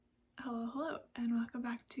Hello, and welcome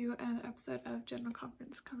back to another episode of General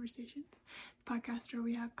Conference Conversations, the podcast where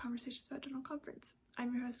we have conversations about General Conference.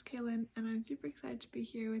 I'm your host, Kaylin, and I'm super excited to be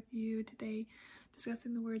here with you today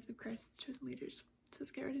discussing the words of Christ's chosen leaders. So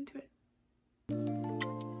let's get right into it.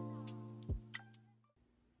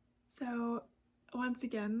 So, once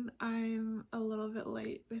again, I'm a little bit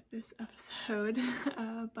late with this episode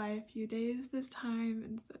by a few days this time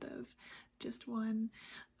instead of just one.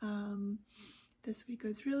 This week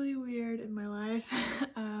was really weird in my life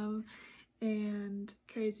and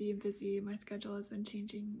crazy and busy. My schedule has been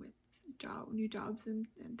changing with new jobs and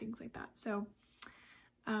things like that. So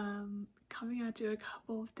coming at you a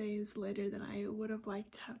couple of days later than I would have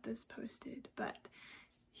liked to have this posted, but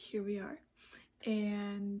here we are.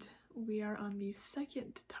 And we are on the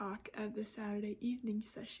second talk of the Saturday evening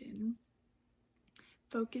session,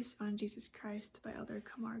 Focus on Jesus Christ by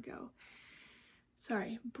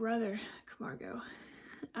Brother Camargo.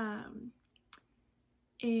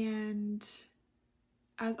 And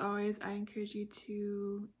as always, I encourage you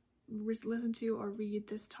to listen to or read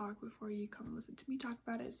this talk before you come and listen to me talk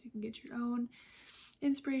about it, so you can get your own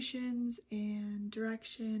inspirations and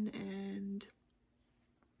direction and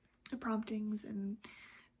promptings and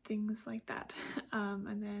things like that.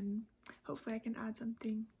 And then hopefully I can add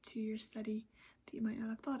something to your study that you might not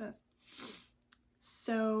have thought of.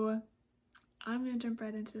 So I'm going to jump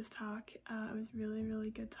right into this talk. It was really,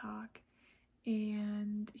 really good talk.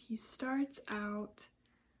 And he starts out,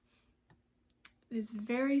 his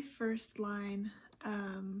very first line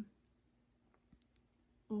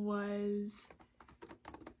was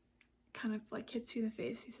kind of like hits you in the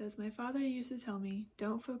face. He says, "My father used to tell me,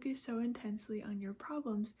 don't focus so intensely on your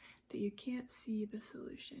problems that you can't see the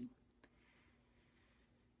solution."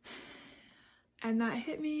 And that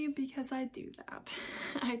hit me because I do that.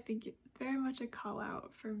 I think it's very much a call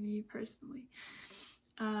out for me personally.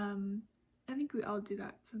 I think we all do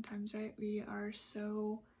that sometimes, right? We are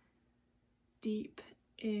so deep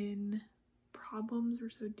in problems, we're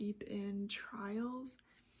so deep in trials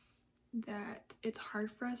that it's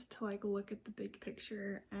hard for us to look at the big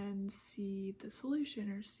picture and see the solution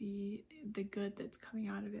or see the good that's coming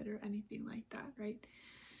out of it or anything like that, right?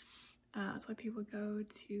 That's why people go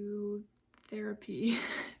to therapy,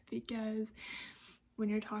 because when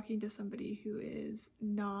you're talking to somebody who is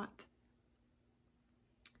not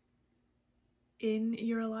in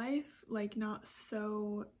your life, not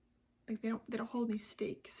so, they don't hold any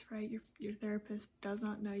stakes, right? Your therapist does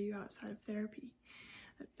not know you outside of therapy.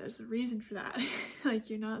 There's a reason for that.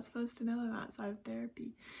 You're not supposed to know them outside of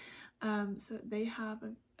therapy. So they have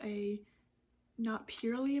a not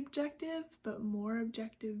purely objective, but more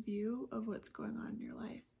objective view of what's going on in your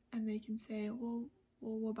life. And they can say, well,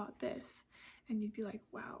 what about this? And you'd be like,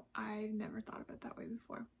 wow, I've never thought of it that way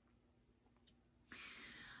before.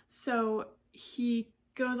 So he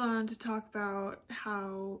goes on to talk about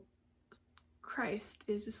how Christ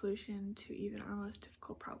is the solution to even our most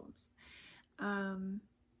difficult problems. And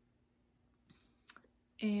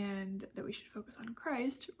that we should focus on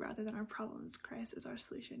Christ rather than our problems. Christ is our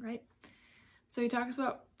solution, right? So he talks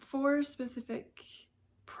about 4 specific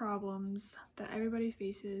problems that everybody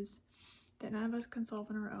faces, that none of us can solve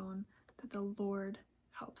on our own, that the Lord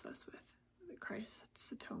helps us with, that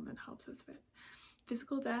Christ's atonement helps us with.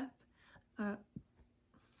 Physical death,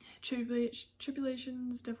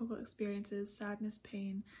 tribulations, difficult experiences, sadness,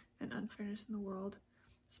 pain, and unfairness in the world.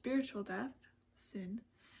 Spiritual death, sin,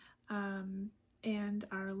 and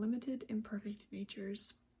our limited, imperfect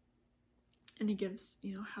natures. And he gives,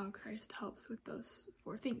 how Christ helps with those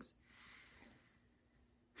 4 things.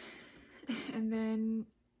 And then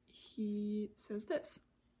he says this: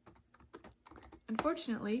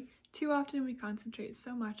 "Unfortunately, too often we concentrate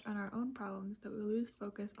so much on our own problems that we lose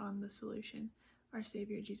focus on the solution, our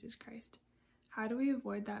Savior Jesus Christ. How do we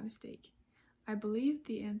avoid that mistake? I believe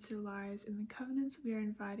the answer lies in the covenants we are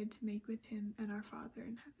invited to make with him and our Father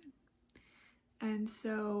in heaven." And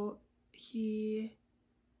so he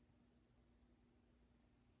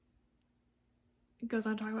goes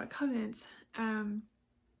on to talk about covenants,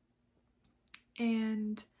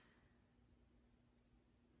 and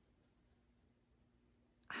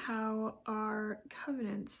how our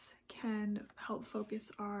covenants can help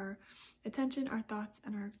focus our attention, our thoughts,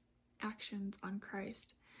 and our actions on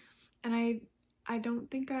Christ. And I don't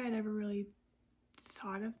think I had ever really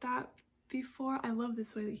thought of that before. I love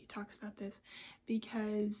this way that he talks about this,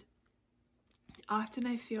 because often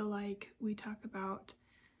I feel like we talk about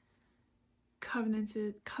covenants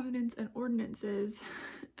and ordinances,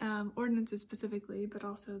 ordinances specifically, but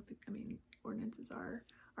also ordinances are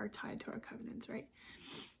tied to our covenants, right?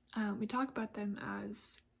 We talk about them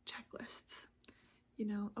as checklists.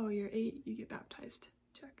 Oh, you're 8, you get baptized,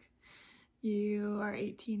 check. You are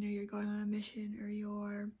 18, or you're going on a mission, or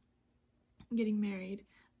you're getting married,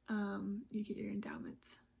 you get your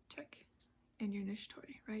endowments, check, and your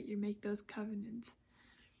nishtori, right? You make those covenants,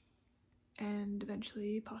 and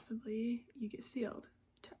eventually, possibly, you get sealed,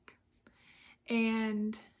 check.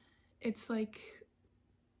 And it's like,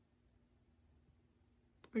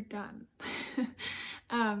 we're done.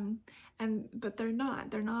 But they're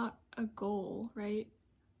not a goal, right?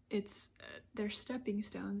 It's they're stepping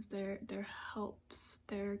stones, they're helps,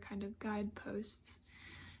 they're kind of guideposts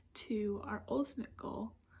to our ultimate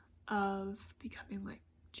goal of becoming like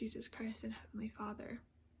Jesus Christ and Heavenly Father.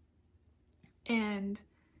 And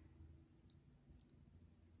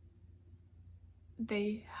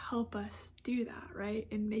they help us do that, right?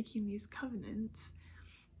 In making these covenants,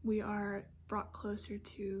 we are brought closer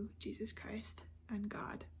to Jesus Christ and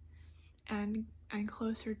God, and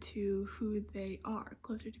closer to who they are,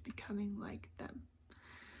 closer to becoming like them.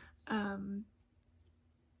 And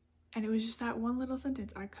it was just that one little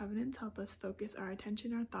sentence: our covenants help us focus our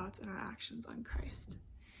attention, our thoughts, and our actions on Christ.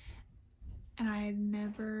 And I had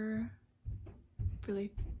never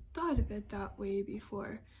really thought of it that way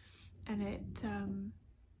before. And it,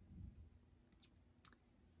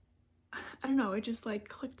 I don't know, it just like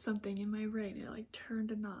clicked something in my brain. It like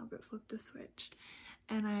turned a knob, it flipped a switch.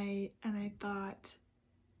 And I thought,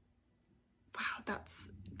 wow,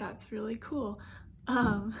 that's really cool.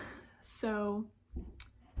 So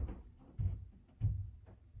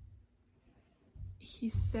he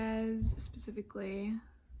says specifically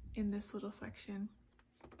in this little section,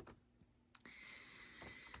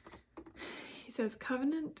 he says,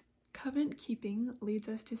 covenant keeping leads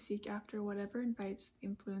us to seek after whatever invites the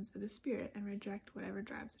influence of the Spirit and reject whatever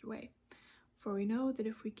drives it away. For we know that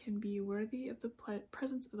if we can be worthy of the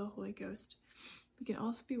presence of the Holy Ghost, we can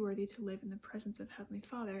also be worthy to live in the presence of Heavenly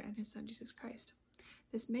Father and His Son Jesus Christ.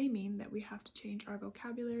 This may mean that we have to change our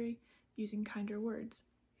vocabulary, using kinder words.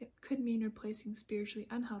 It could mean replacing spiritually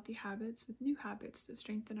unhealthy habits with new habits that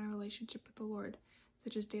strengthen our relationship with the Lord,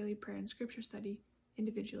 such as daily prayer and scripture study,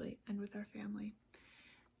 individually and with our family.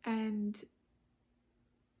 And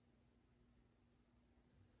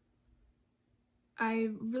I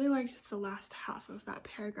really liked the last half of that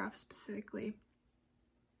paragraph specifically,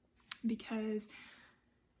 because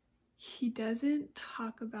he doesn't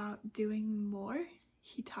talk about doing more.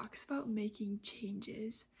 He talks about making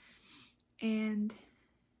changes. And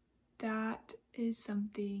that is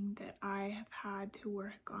something that I have had to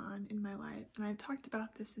work on in my life. And I've talked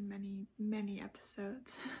about this in many, many episodes.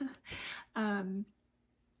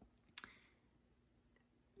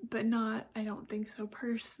 But not, I don't think so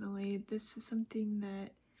personally. This is something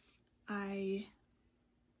that I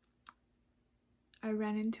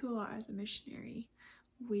ran into a lot as a missionary.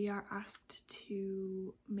 We are asked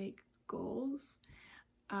to make goals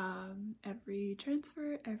every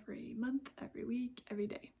transfer, every month, every week, every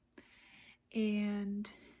day. And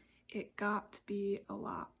it got to be a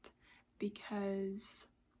lot, because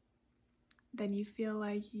then you feel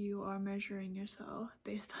like you are measuring yourself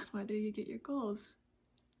based on whether you get your goals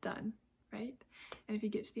done, right? And if you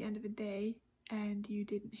get to the end of the day and you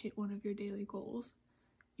didn't hit one of your daily goals,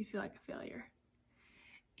 you feel like a failure.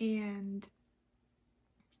 And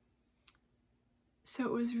so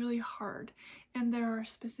it was really hard. And there are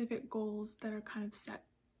specific goals that are kind of set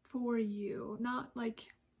for you, not like,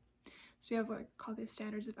 so we have what I call the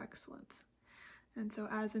standards of excellence. And so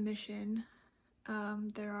as a mission,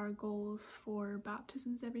 there are goals for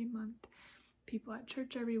baptisms every month, people at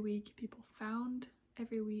church every week, people found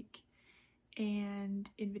every week, and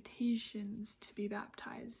invitations to be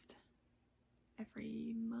baptized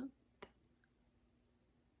every month.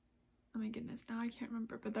 Oh my goodness, now I can't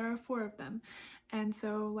remember, but there are 4 of them. And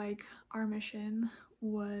so like our mission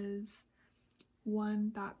was 1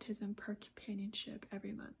 baptism per companionship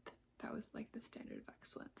every month. That was like the standard of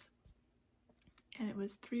excellence. And it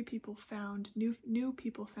was 3 people found, new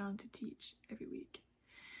people found to teach every week.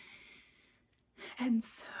 And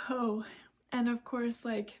so, and of course,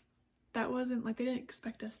 like, that wasn't, like, they didn't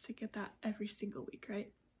expect us to get that every single week,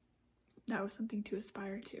 right? That was something to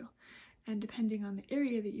aspire to. And depending on the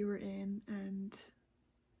area that you were in and,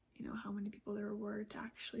 you know, how many people there were to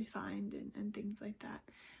actually find and things like that,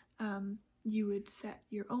 you would set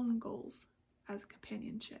your own goals as a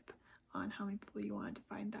companionship on how many people you wanted to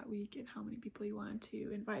find that week and how many people you wanted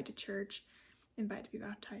to invite to church, invite to be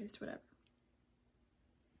baptized, whatever.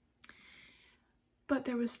 But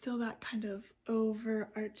there was still that kind of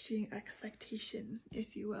overarching expectation,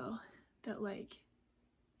 if you will, that like,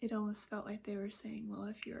 it almost felt like they were saying, well,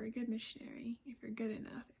 if you're a good missionary, if you're good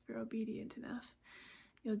enough, if you're obedient enough,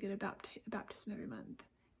 you'll get a baptism every month.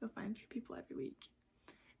 You'll find 3 people every week.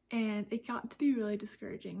 And it got to be really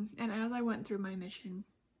discouraging. And as I went through my mission,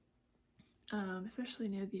 especially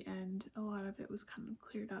near the end, a lot of it was kind of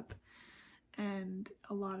cleared up. And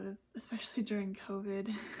a lot of, especially during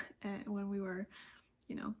COVID, and when we were,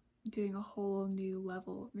 doing a whole new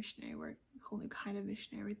level of missionary work, a whole new kind of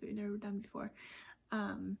missionary work that we've never done before,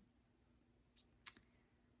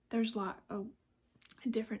 there's a lot of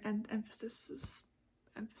different emphases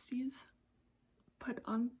put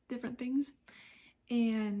on different things.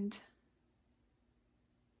 And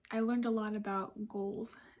I learned a lot about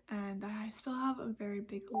goals, and I still have a very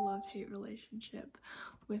big love-hate relationship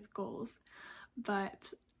with goals, but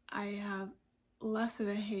I have less of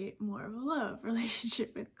a hate, more of a love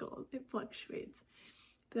relationship with goals. It fluctuates.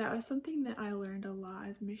 But that was something that I learned a lot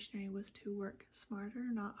as a missionary, was to work smarter,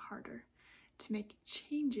 not harder, to make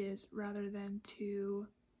changes rather than to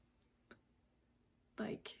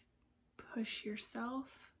push yourself.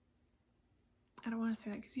 I don't want to say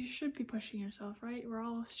that, because you should be pushing yourself, right? We're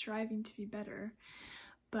all striving to be better,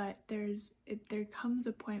 but there comes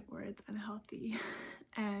a point where it's unhealthy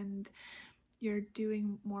and you're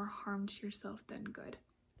doing more harm to yourself than good.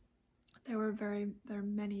 There are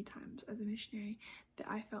many times as a missionary that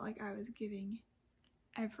I felt like I was giving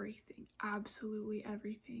everything, absolutely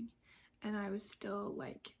everything, and I was still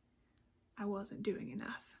I wasn't doing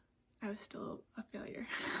enough. I was still a failure.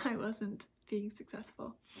 I wasn't being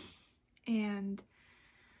successful. And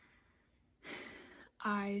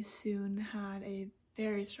I soon had a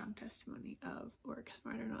very strong testimony of work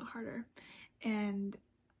smarter, not harder, and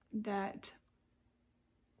that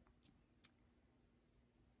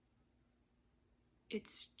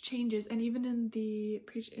it's changes. And even in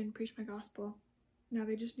Preach My Gospel, now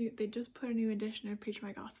they just put a new edition of Preach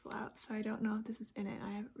My Gospel out, so I don't know if this is in it.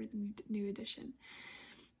 I haven't read the new edition,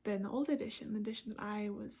 but in the old edition, the edition that I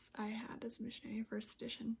had as a missionary, first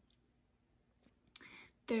edition,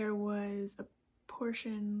 there was a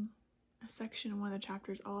section in one of the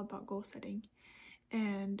chapters all about goal setting.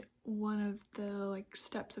 And one of the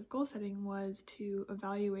steps of goal setting was to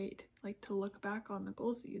evaluate, to look back on the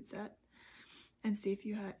goals that you'd set and see if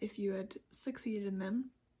you had succeeded in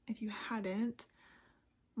them. If you hadn't,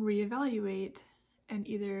 reevaluate and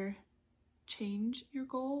either change your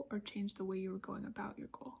goal or change the way you were going about your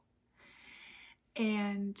goal.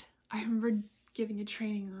 And I remember giving a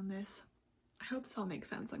training on this. I hope this all makes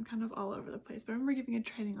sense. I'm kind of all over the place, but I remember giving a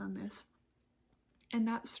training on this, and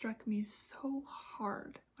that struck me so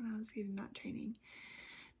hard when I was giving that training,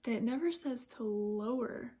 that it never says to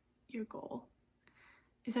lower your goal.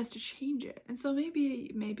 It says to change it. And so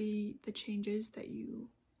maybe the changes that you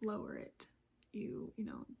lower it,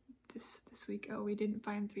 this week, we didn't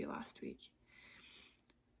find 3 last week.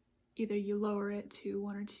 Either you lower it to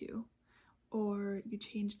 1 or 2, or you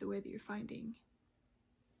change the way that you're finding.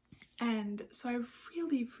 And so I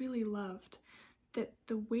really, really loved that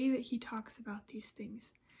the way that he talks about these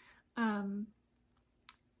things,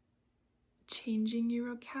 changing your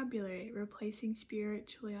vocabulary, replacing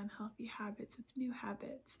spiritually unhealthy habits with new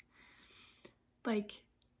habits.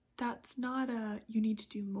 That's not you need to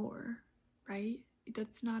do more, right?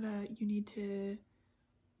 That's not you need to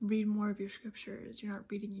read more of your scriptures, you're not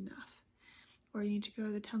reading enough. Or you need to go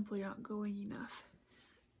to the temple, you're not going enough.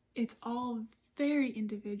 It's all very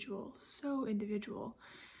individual, so individual,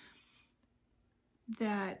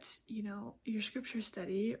 that, your scripture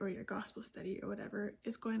study or your gospel study or whatever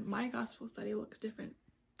my gospel study looks different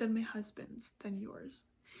than my husband's, than yours.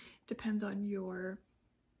 Depends on your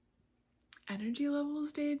energy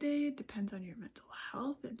levels day to day, it depends on your mental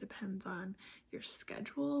health, it depends on your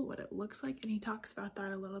schedule, what it looks like, and he talks about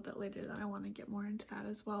that a little bit later. That I want to get more into that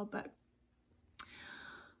as well, but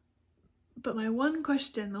my one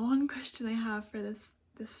question I have for this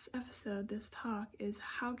episode, this talk, is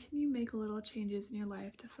how can you make little changes in your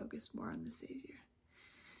life to focus more on the Savior?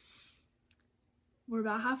 We're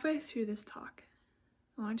about halfway through this talk.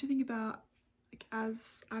 I want you to think about,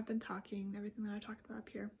 as I've been talking, everything that I talked about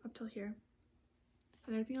up till here,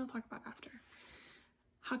 and everything I'll talk about after.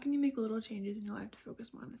 How can you make little changes in your life to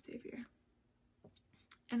focus more on the Savior?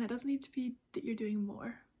 And that doesn't need to be that you're doing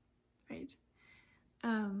more, right?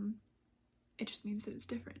 It just means that it's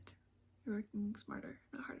different. You're working smarter,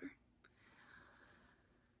 not harder.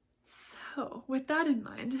 So, with that in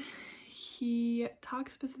mind, he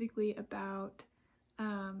talks specifically about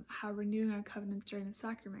how renewing our covenants during the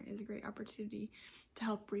sacrament is a great opportunity to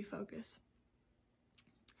help refocus.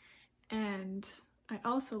 And I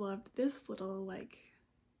also loved this little,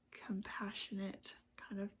 compassionate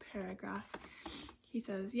kind of paragraph. He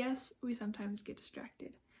says, yes, we sometimes get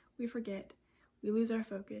distracted. We forget. we lose our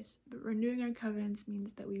focus, but renewing our covenants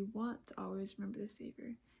means that we want to always remember the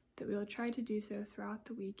Savior, that we will try to do so throughout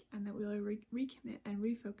the week, and that we will recommit and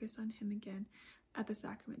refocus on him again at the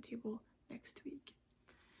sacrament table next week.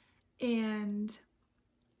 And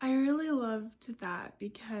I really loved that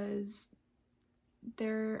because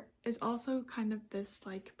there is also kind of this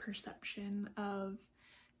like perception of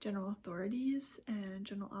general authorities and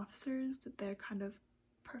general officers that they're kind of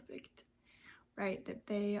perfect, right? That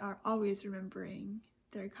they are always remembering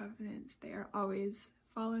their covenants, they are always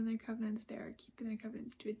following their covenants, they are keeping their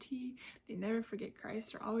covenants to a T, they never forget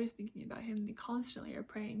Christ, they're always thinking about him, they constantly are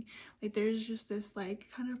praying. Like there's just this like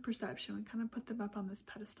kind of perception, we kind of put them up on this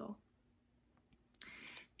pedestal.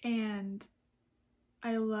 And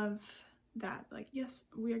I love that, like, yes,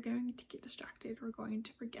 we are going to get distracted, we're going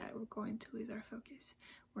to forget, we're going to lose our focus.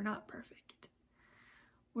 We're not perfect.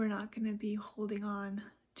 We're not going to be holding on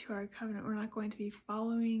to our covenant. We're not going to be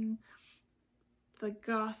following the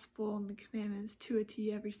gospel and the commandments to a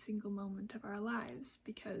T every single moment of our lives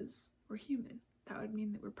because we're human. That would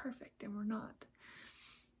mean that we're perfect, and we're not.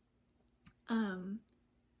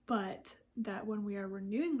 But that when we are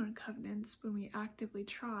renewing our covenants, when we actively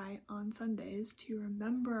try on Sundays to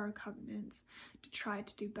remember our covenants, to try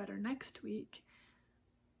to do better next week,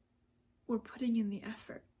 we're putting in the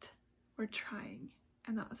effort. We're trying.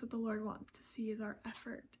 And that's what the Lord wants to see, is our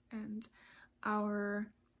effort and our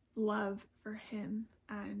love for him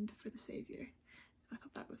and for the Savior. I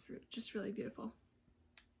thought that was just really beautiful.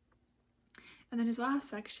 And then his last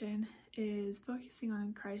section is focusing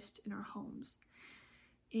on Christ in our homes.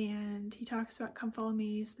 And he talks about Come Follow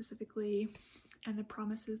Me specifically, and the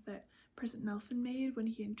promises that President Nelson made when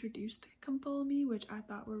he introduced Come Follow Me, which I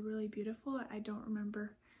thought were really beautiful. I don't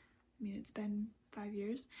remember, I mean, it's been 5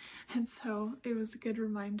 years, and so it was a good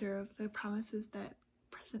reminder of the promises that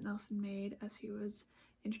President Nelson made as he was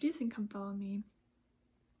introducing Come Follow Me.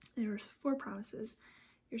 There were 4 promises.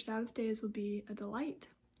 Your Sabbath days will be a delight.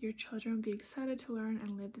 Your children will be excited to learn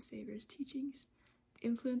and live the Savior's teachings. The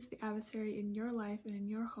influence of the adversary in your life and in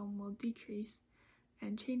your home will decrease,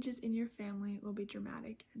 and changes in your family will be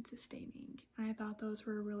dramatic and sustaining. And I thought those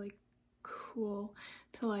were really cool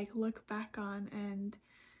to like look back on, and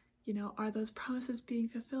you know, are those promises being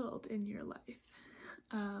fulfilled in your life?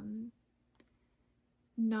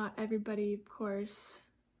 Not everybody, of course,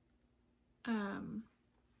 has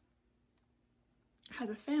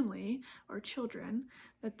a family or children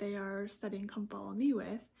that they are studying Come Follow Me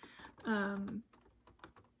with,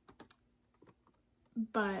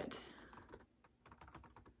 but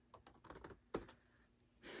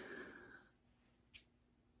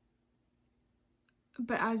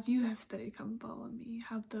as you have studied Come Follow Me,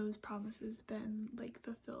 have those promises been like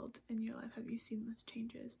fulfilled in your life? Have you seen those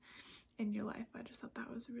changes in your life? I just thought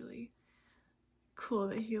that was really cool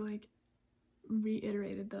that he like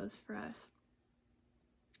reiterated those for us.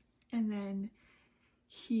 And then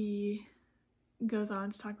he goes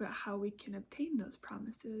on to talk about how we can obtain those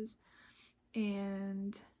promises,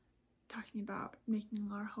 and talking about making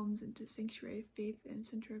our homes into a sanctuary of faith and a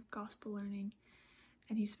center of gospel learning.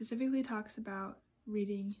 And he specifically talks about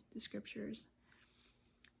reading the scriptures.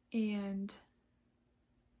 And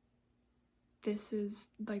this is,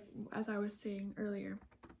 like, as I was saying earlier,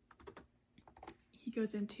 he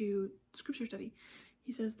goes into scripture study.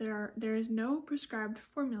 He says there is no prescribed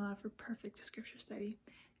formula for perfect scripture study.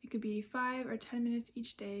 It could be 5 or 10 minutes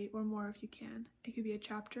each day, or more if you can. It could be a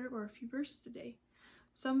chapter or a few verses a day.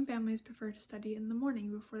 Some families prefer to study in the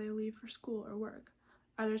morning before they leave for school or work.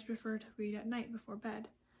 Others prefer to read at night before bed.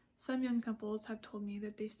 Some young couples have told me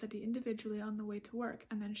that they study individually on the way to work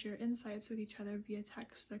and then share insights with each other via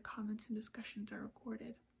text. Their comments and discussions are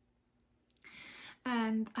recorded.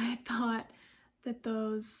 And I thought that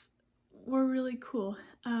those were really cool.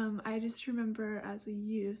 I just remember as a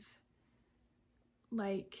youth,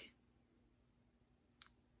 like,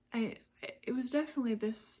 it was definitely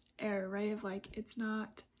this era, right, of like, it's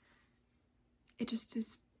not, it just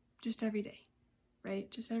is just every day, right,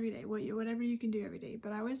 just every day, whatever you can do every day.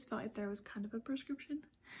 But I always felt like there was kind of a prescription.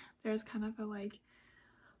 There was kind of a, like,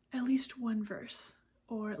 at least 1 verse,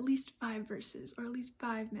 or at least 5 verses, or at least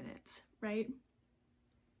 5 minutes, right?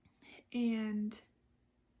 And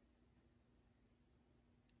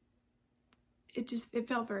it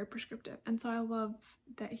felt very prescriptive. And so I love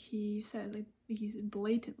that he says, like, he's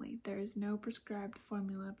blatantly, there is no prescribed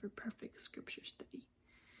formula for perfect scripture study.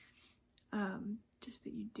 Just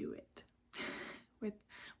that you do it with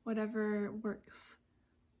whatever works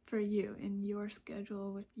for you in your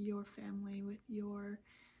schedule, with your family, with your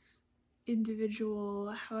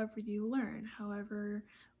individual, however you learn,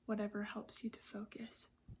 whatever helps you to focus.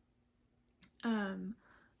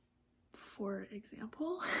 for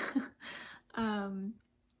example,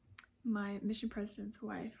 my mission president's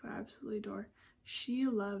wife, who I absolutely adore, she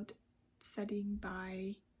loved studying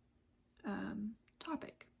by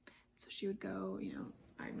topic. So she would go,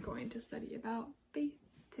 I'm going to study about faith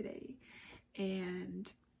today,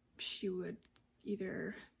 and she would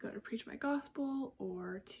either go to Preach My Gospel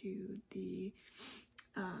or to the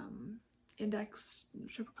Index,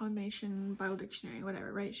 Triple Combination, Bible Dictionary,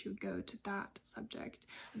 whatever, right? She would go to that subject,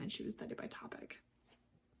 and then she would study by topic.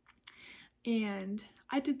 And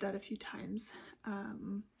I did that a few times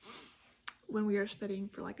when we were studying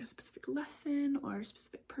for like a specific lesson or a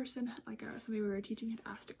specific person, like somebody we were teaching had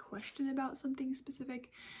asked a question about something specific.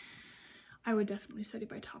 I would definitely study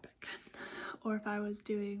by topic. Or if I was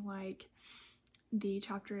doing like the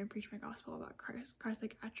chapter in Preach My Gospel about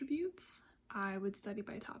Christ-like attributes, I would study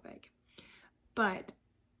by topic. But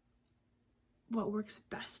what works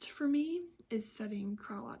best for me is studying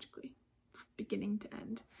chronologically, beginning to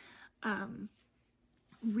end.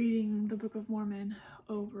 Reading the Book of Mormon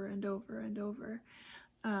over and over and over,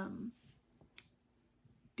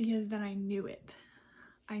 because then I knew it.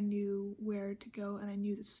 I knew where to go, and I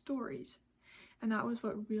knew the stories. And that was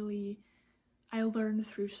what really I learned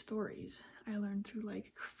through stories. I learned through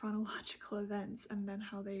like chronological events and then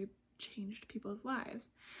how they changed people's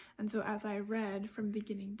lives. And so as I read from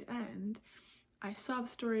beginning to end, I saw the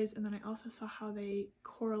stories, and then I also saw how they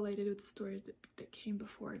correlated with the stories that came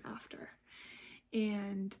before and after.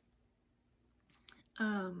 And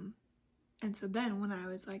so then when I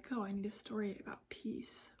was like, oh, I need a story about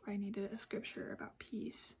peace, or I needed a scripture about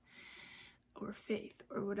peace or faith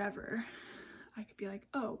or whatever, I could be like,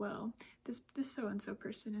 oh, well, this so-and-so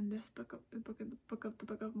person in this book of the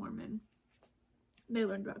Book of Mormon, they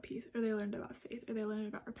learned about peace, or they learned about faith, or they learned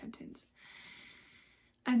about repentance.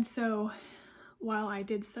 And so while I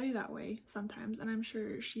did study that way sometimes, and I'm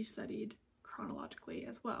sure she studied chronologically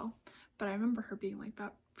as well, but I remember her being like,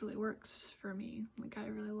 that really works for me. Like, I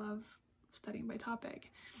really love studying by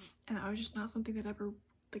topic. And that was just not something that ever,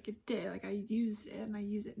 like, it did. Like, I used it, and I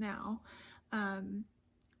use it now.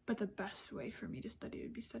 But the best way for me to study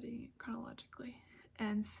would be studying it chronologically.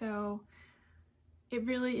 And so it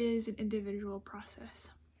really is an individual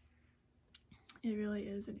process. It really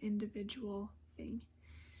is an individual thing.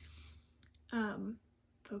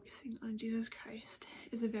 Focusing on Jesus Christ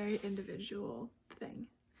is a very individual thing.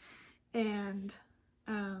 And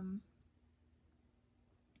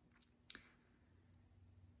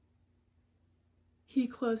he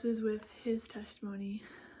closes with his testimony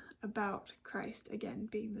about Christ, again,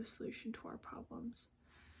 being the solution to our problems.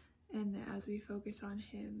 And that as we focus on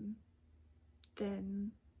him,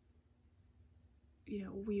 then,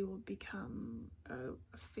 we will become a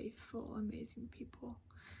faithful, amazing people.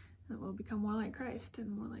 And we'll become more like Christ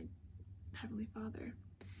and more like Heavenly Father.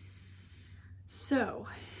 So,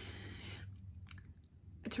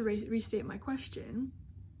 to restate my question,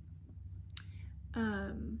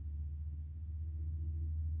 I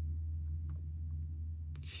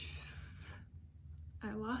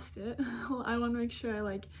lost it. I want to make sure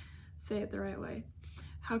I say it the right way.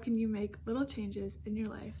 How can you make little changes in your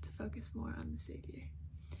life to focus more on the Savior?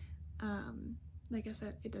 Like I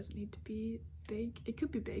said, it doesn't need to be big. It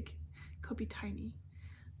could be big. It could be tiny.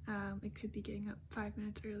 It could be getting up 5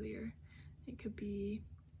 minutes earlier. It could be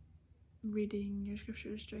reading your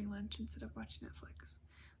scriptures during lunch instead of watching Netflix.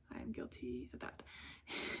 I am guilty of that.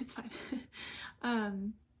 It's fine.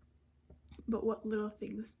 But what little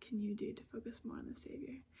things can you do to focus more on the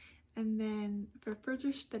Savior? And then for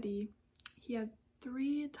further study, he had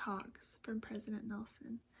 3 talks from President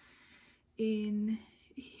Nelson in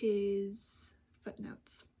his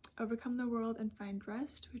footnotes. Overcome the World and Find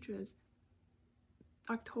Rest, which was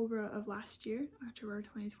October of last year, October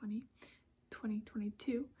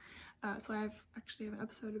 2022. So I actually have an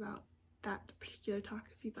episode about that particular talk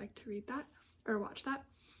if you'd like to read that or watch that.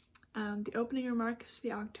 The opening remarks to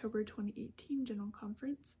the October 2018 General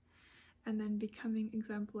Conference, and then Becoming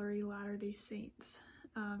Exemplary Latter-day Saints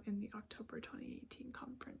in the October 2018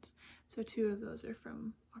 conference. So 2 of those are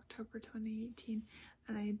from October 2018,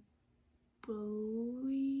 and I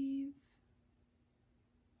believe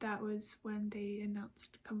that was when they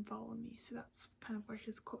announced Come Follow Me, so that's kind of where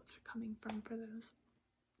his quotes are coming from for those.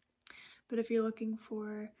 But if you're looking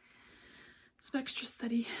for some extra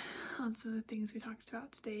study on some of the things we talked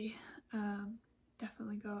about today,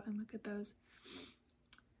 definitely go and look at those.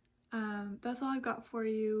 That's all I've got for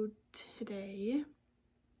you today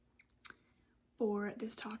for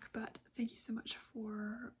this talk, but thank you so much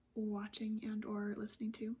for watching and or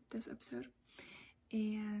listening to this episode.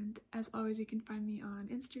 And as always, you can find me on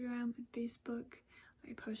Instagram and Facebook.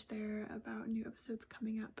 I post there about new episodes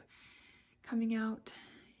coming up. coming out.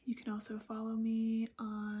 You can also follow me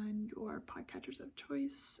on your podcatchers of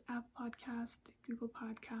choice, Apple Podcast, Google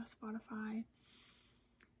Podcast, Spotify,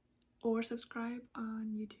 or subscribe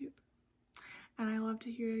on YouTube. And I love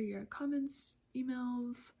to hear your comments,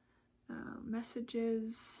 emails,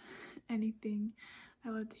 messages, anything. I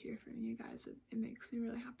love to hear from you guys. It makes me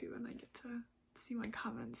really happy when I get to see my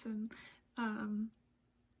comments and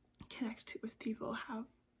connect with people, have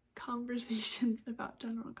conversations about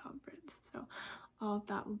General Conference. So all of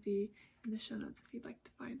that will be in the show notes if you'd like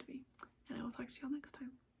to find me. And I will talk to y'all next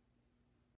time.